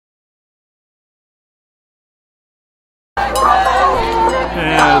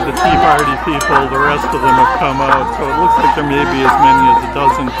And the Tea Party people, the rest of them have come out, so it looks like there may be as many as a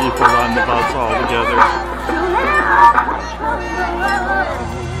dozen people on the bus altogether.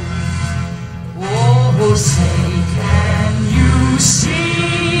 Oh, say, can you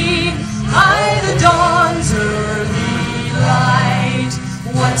see by the dawn's early light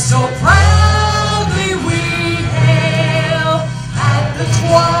what so proudly we hail at the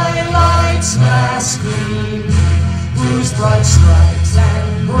twilight's last gleam, whose broad stripes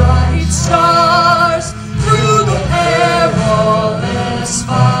and bright stars through the perilous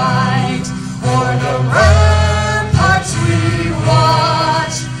fight o'er the ramparts we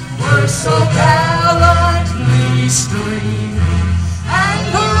watched were so gallantly streamed,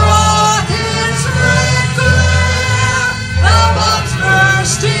 and the rockets red glare, the bombs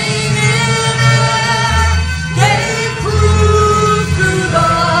bursting in air, gave proof through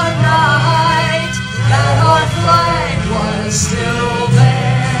the night that our flag was still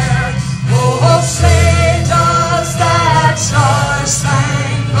there. Oh, say does that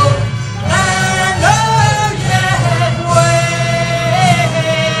star-spangled banner yet wave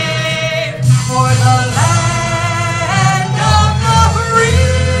for the land of the free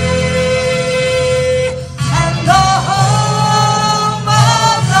and the home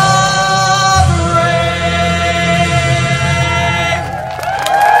of the brave.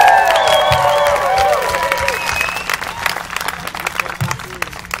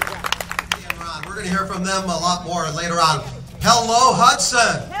 We're going to hear from them a lot more later on. Hello,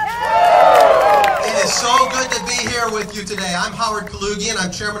 Hudson. It is so good to be here with you today. I'm Howard Kalugian.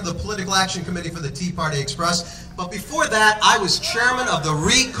 I'm chairman of the Political Action Committee for the Tea Party Express. But before that, I was chairman of the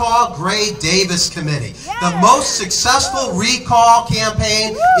Recall Gray Davis Committee, the most successful recall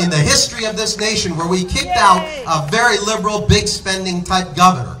campaign in the history of this nation, where we kicked out a very liberal, big spending type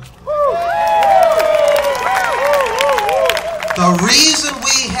governor. The reason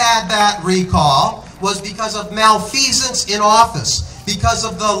we had that recall was because of malfeasance in office, because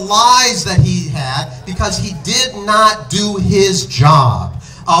of the lies that he had, because he did not do his job.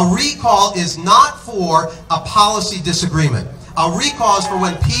 A recall is not for a policy disagreement. A recall is for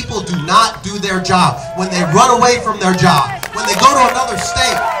when people do not do their job, when they run away from their job, when they go to another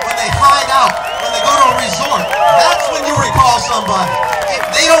state, when they hide out, when they go to a resort. That's when you recall somebody. If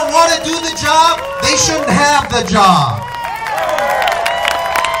they don't want to do the job, they shouldn't have the job.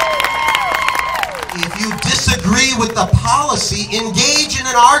 If you disagree with the policy, engage in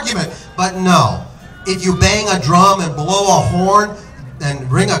an argument. But no, if you bang a drum and blow a horn and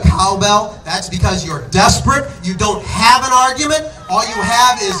ring a cowbell, that's because you're desperate. You don't have an argument. All you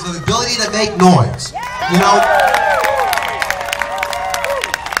have is the ability to make noise. You know,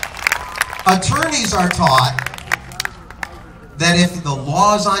 attorneys are taught that if the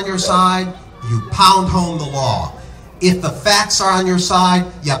law is on your side, you pound home the law. If the facts are on your side,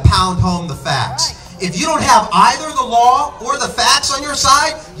 you pound home the facts. If you don't have either the law or the facts on your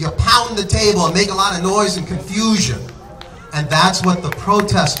side, you pound the table and make a lot of noise and confusion. And that's what the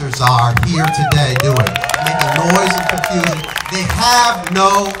protesters are here today doing, making noise and confusion. They have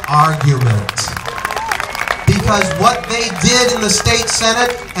no argument. Because what they did in the state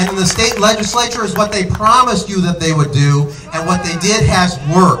Senate and in the state legislature is what they promised you that they would do, and what they did has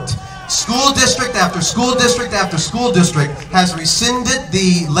worked. School district after school district after school district has rescinded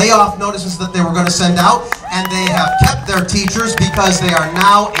the layoff notices that they were going to send out, and they have kept their teachers because they are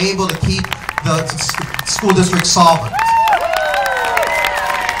now able to keep the school district solvent.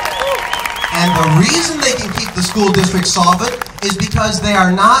 And the reason they can keep the school district solvent is because they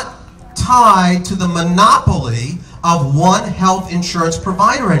are not tied to the monopoly of one health insurance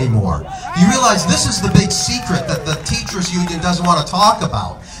provider anymore. You realize this is the big secret that the teachers union doesn't want to talk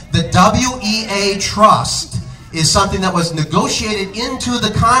about. The WEA trust is something that was negotiated into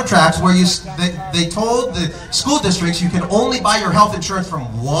the contracts where they told the school districts you can only buy your health insurance from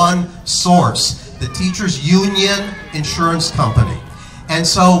one source, the teachers union insurance company. And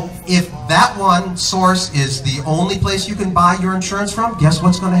so if that one source is the only place you can buy your insurance from, guess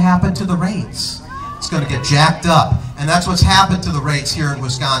what's going to happen to the rates? It's going to get jacked up. And that's what's happened to the rates here in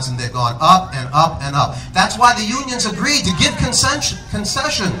Wisconsin. They've gone up and up and up. That's why the unions agreed to give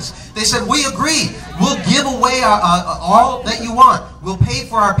concessions. They said, we agree. We'll give away all that you want. We'll pay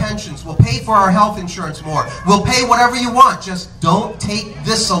for our pensions. We'll pay for our health insurance more. We'll pay whatever you want. Just don't take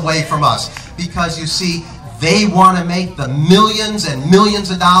this away from us. Because you see, they want to make the millions and millions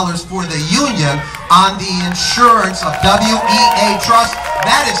of dollars for the union on the insurance of WEA Trust.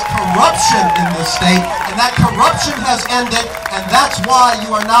 That is corruption in this state, and that corruption has ended, and that's why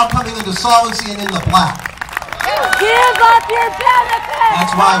you are now coming into solvency and in the black. Give up your benefits!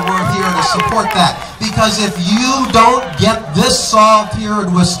 That's why we're here to support that. because if you don't get this solved here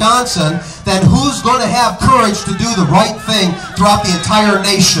in Wisconsin, then who's going to have courage to do the right thing throughout the entire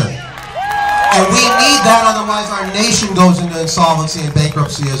nation? And we need that, otherwise our nation goes into insolvency and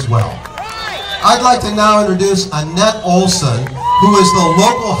bankruptcy as well. I'd like to now introduce Annette Olson, who is the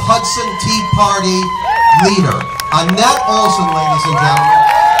local Hudson Tea Party leader. Annette Olson, ladies and gentlemen.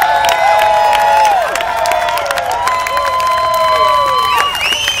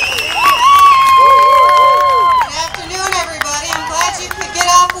 Good afternoon, everybody. I'm glad you could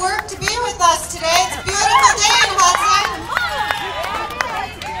get off work to be with us today. It's a beautiful day in Hudson.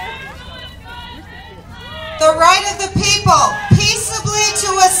 The right of the people peaceably to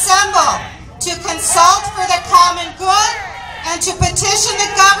assemble, to consult for the common good, and to petition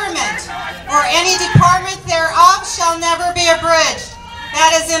the government or any department thereof shall never be abridged.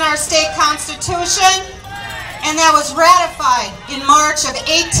 That is in our state constitution, and that was ratified in March of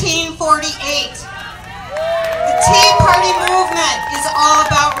 1848. The Tea Party movement is all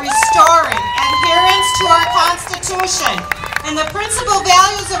about restoring adherence to our Constitution and the principal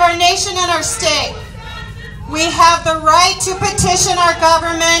values of our nation and our state. We have the right to petition our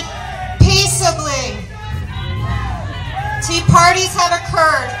government peaceably. Tea parties have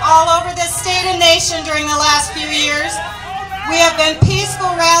occurred all over this state and nation during the last few years. We have been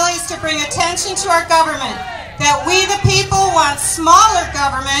peaceful rallies to bring attention to our government that we the people want smaller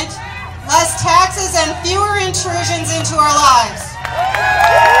government, less taxes, and fewer intrusions into our lives.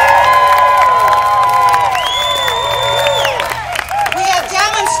 We have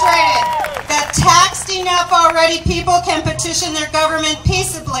demonstrated that taxed enough already people can petition their government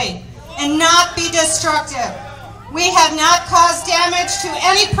peaceably and not be destructive. We have not caused damage to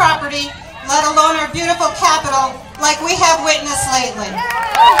any property, let alone our beautiful capital, like we have witnessed lately.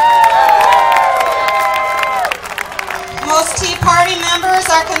 Most Tea Party members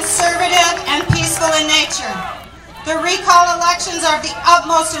are conservative and peaceful in nature. The recall elections are of the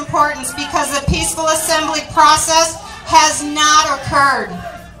utmost importance because the peaceful assembly process has not occurred.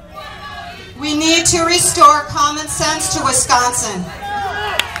 We need to restore common sense to Wisconsin.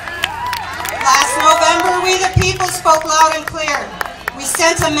 Last November, we the people spoke loud and clear. We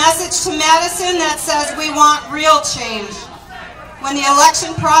sent a message to Madison that says we want real change. When the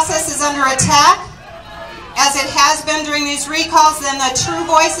election process is under attack, as it has been during these recalls, then the true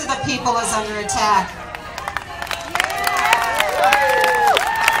voice of the people is under attack.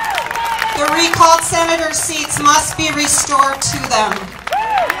 The recalled senator seats must be restored to them.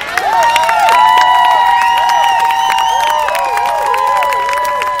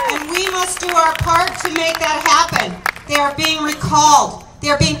 Do our part to make that happen. They are being recalled.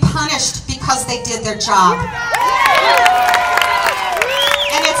 They are being punished because they did their job.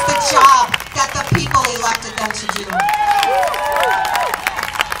 And it's the job that the people elected them to do.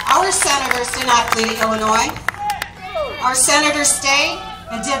 Our senators did not flee to Illinois. Our senators stayed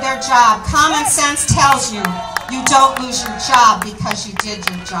and did their job. Common sense tells you you don't lose your job because you did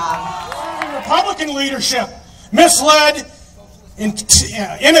your job. Republican leadership misled,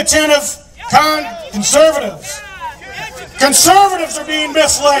 inattentive conservatives. Conservatives are being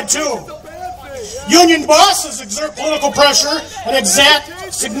misled too. Union bosses exert political pressure and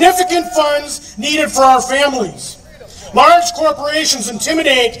exact significant funds needed for our families. Large corporations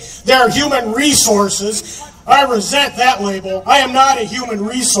intimidate their human resources. I resent that label. I am not a human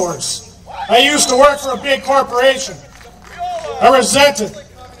resource. I used to work for a big corporation. I resent it.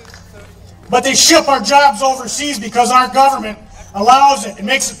 But they ship our jobs overseas because our government allows it and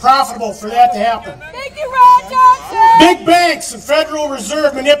makes it profitable for that to happen. Thank you, Ron Johnson. Big banks and Federal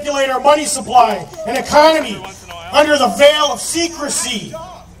Reserve manipulate our money supply and economy under the veil of secrecy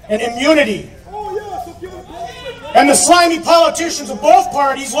and immunity. And the slimy politicians of both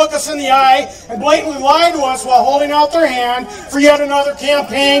parties look us in the eye and blatantly lie to us while holding out their hand for yet another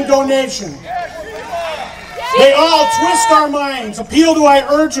campaign donation. They all twist our minds, appeal to our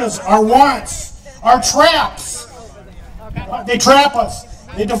urges, our wants, our traps. They trap us,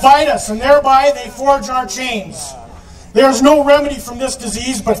 they divide us, and thereby they forge our chains. There is no remedy from this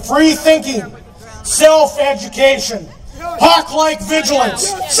disease but free thinking, self-education, hawk-like vigilance,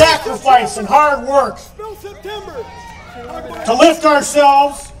 sacrifice, and hard work to lift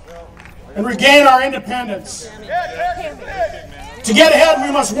ourselves and regain our independence. To get ahead,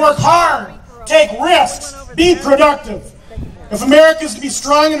 we must work hard, take risks, be productive. If America is to be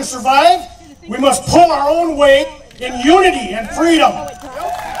strong and to survive, we must pull our own weight in unity and freedom.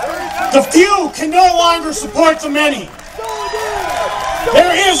 The few can no longer support the many.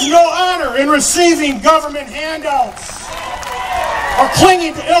 There is no honor in receiving government handouts or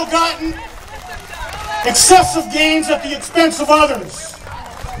clinging to ill-gotten, excessive gains at the expense of others.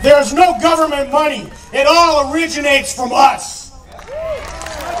 There's no government money. It all originates from us.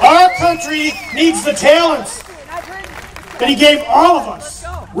 Our country needs the talents that he gave all of us,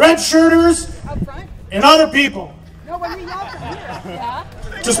 red shirters and other people,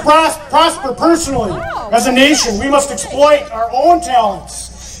 to prosper personally as a nation. We must exploit our own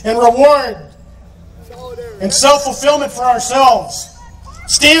talents and reward and self-fulfillment for ourselves.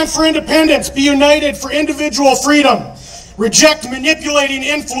 Stand for independence. Be united for individual freedom. Reject manipulating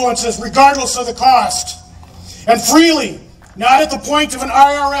influences regardless of the cost. And freely, not at the point of an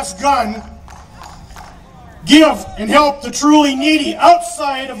IRS gun, give and help the truly needy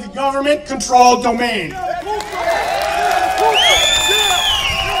outside of the government-controlled domain.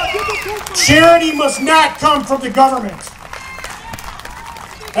 Charity must not come from the government.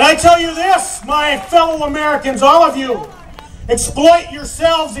 And I tell you this, my fellow Americans, all of you, exploit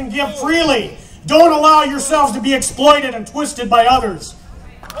yourselves and give freely. Don't allow yourselves to be exploited and twisted by others.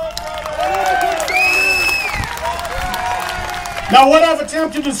 Now, what I've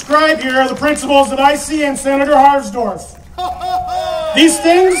attempted to describe here are the principles that I see in Senator Harsdorf. These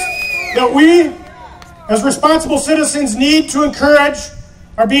things that we, as responsible citizens, need to encourage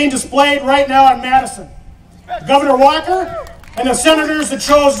are being displayed right now in Madison. Governor Walker and the senators that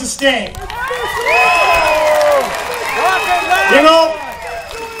chose to stay. You know,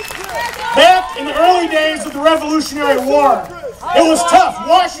 back in the early days of the Revolutionary War, it was tough.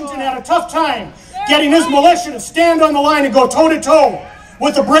 Washington had a tough time getting his militia to stand on the line and go toe-to-toe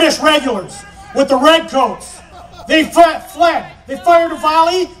with the British regulars, with the redcoats. They fled. They fired a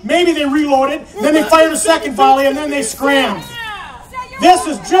volley, maybe they reloaded, then they fired a second volley, and then they scrammed. This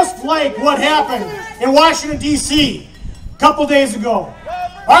is just like what happened in Washington, D.C. a couple days ago.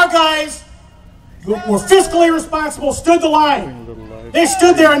 Our guys who were fiscally responsible stood the line. They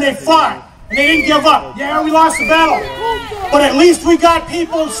stood there and they fought. And they didn't give up. Yeah, we lost the battle. But at least we got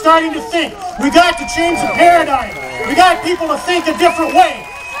people starting to think. We got to change the paradigm. We got people to think a different way.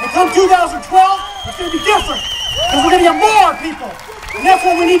 And come 2012, it's going to be different. Because we're going to get more people. And that's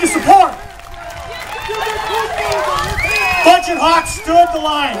what we need to support. Budget hawks stood the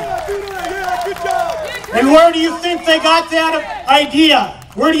line. And where do you think they got that idea?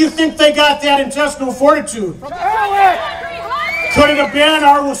 Where do you think they got that intestinal fortitude? Could it have been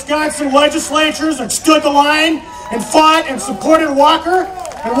our Wisconsin legislatures that stood the line and fought and supported Walker,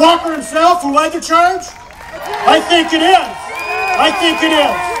 and Walker himself who led the charge? I think it is. I think it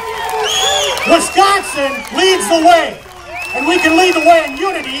is. Wisconsin leads the way, and we can lead the way in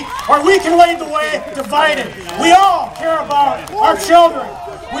unity, or we can lead the way divided. We all care about our children.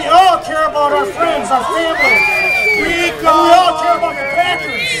 We all care about our friends, our families. We all care about the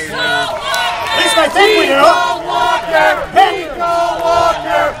Packers. At least I think we do.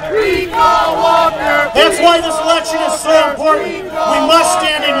 That's why this election is so important. We must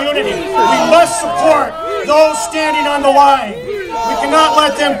stand in unity. We must support those standing on the line. We cannot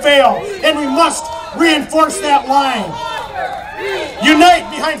let them fail. And we must reinforce that line. Unite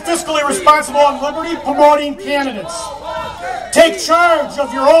behind fiscally responsible and liberty-promoting candidates. Take charge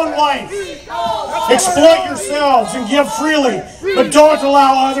of your own life. Exploit yourselves and give freely, but don't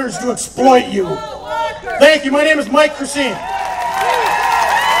allow others to exploit you. Thank you. My name is Mike Christine.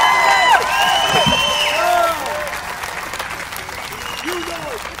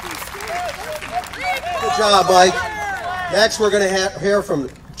 Good job, Mike. Next, we're going to hear from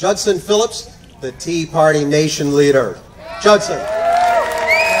Judson Phillips, the Tea Party Nation leader. Judson.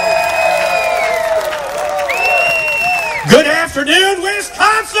 Good afternoon,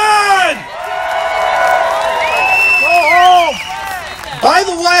 Wisconsin! Go home! By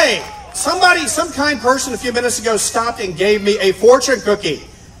the way, some kind person a few minutes ago stopped and gave me a fortune cookie.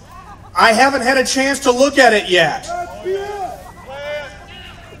 I haven't had a chance to look at it yet.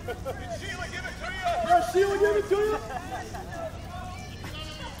 Sheila give it to you?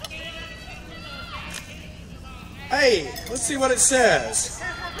 Hey, let's see what it says.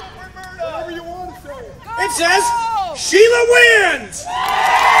 Whatever you want to say. It says, Sheila wins!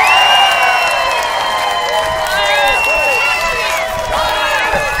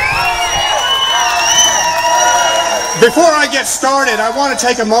 Before I get started, I want to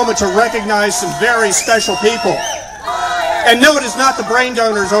take a moment to recognize some very special people. And no, it is not the brain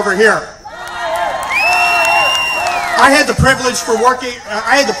donors over here. I had the privilege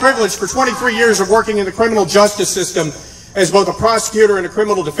for 23 years of working in the criminal justice system as both a prosecutor and a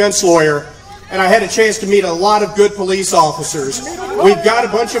criminal defense lawyer, and I had a chance to meet a lot of good police officers. We've got a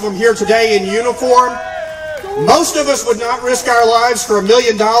bunch of them here today in uniform. Most of us would not risk our lives for $1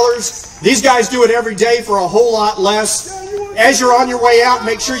 million. These guys do it every day for a whole lot less. As you're on your way out,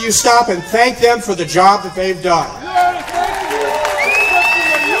 make sure you stop and thank them for the job that they've done.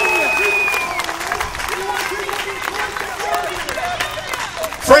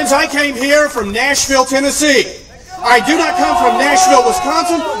 Friends, I came here from Nashville, Tennessee. I do not come from Nashville,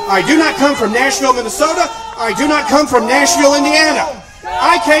 Wisconsin. I do not come from Nashville, Minnesota. I do not come from Nashville, Indiana.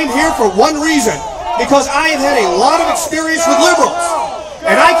 I came here for one reason, because I have had a lot of experience with liberals.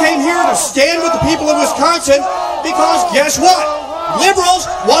 And I came here to stand with the people of Wisconsin because guess what? Liberals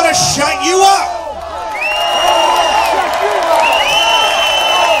want to shut you up.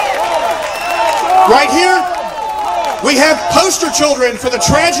 Right here, we have poster children for the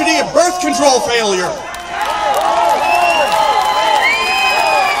tragedy of birth control failure.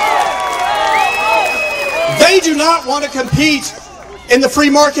 They do not want to compete in the free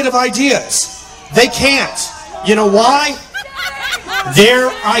market of ideas. They can't. You know why?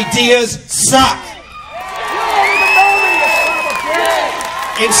 Their ideas suck.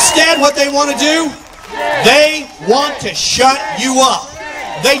 Instead, what they want to do, they want to shut you up.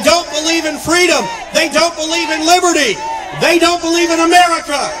 They don't believe in freedom. They don't believe in liberty. They don't believe in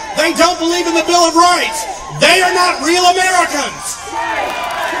America. They don't believe in the Bill of Rights. They are not real Americans.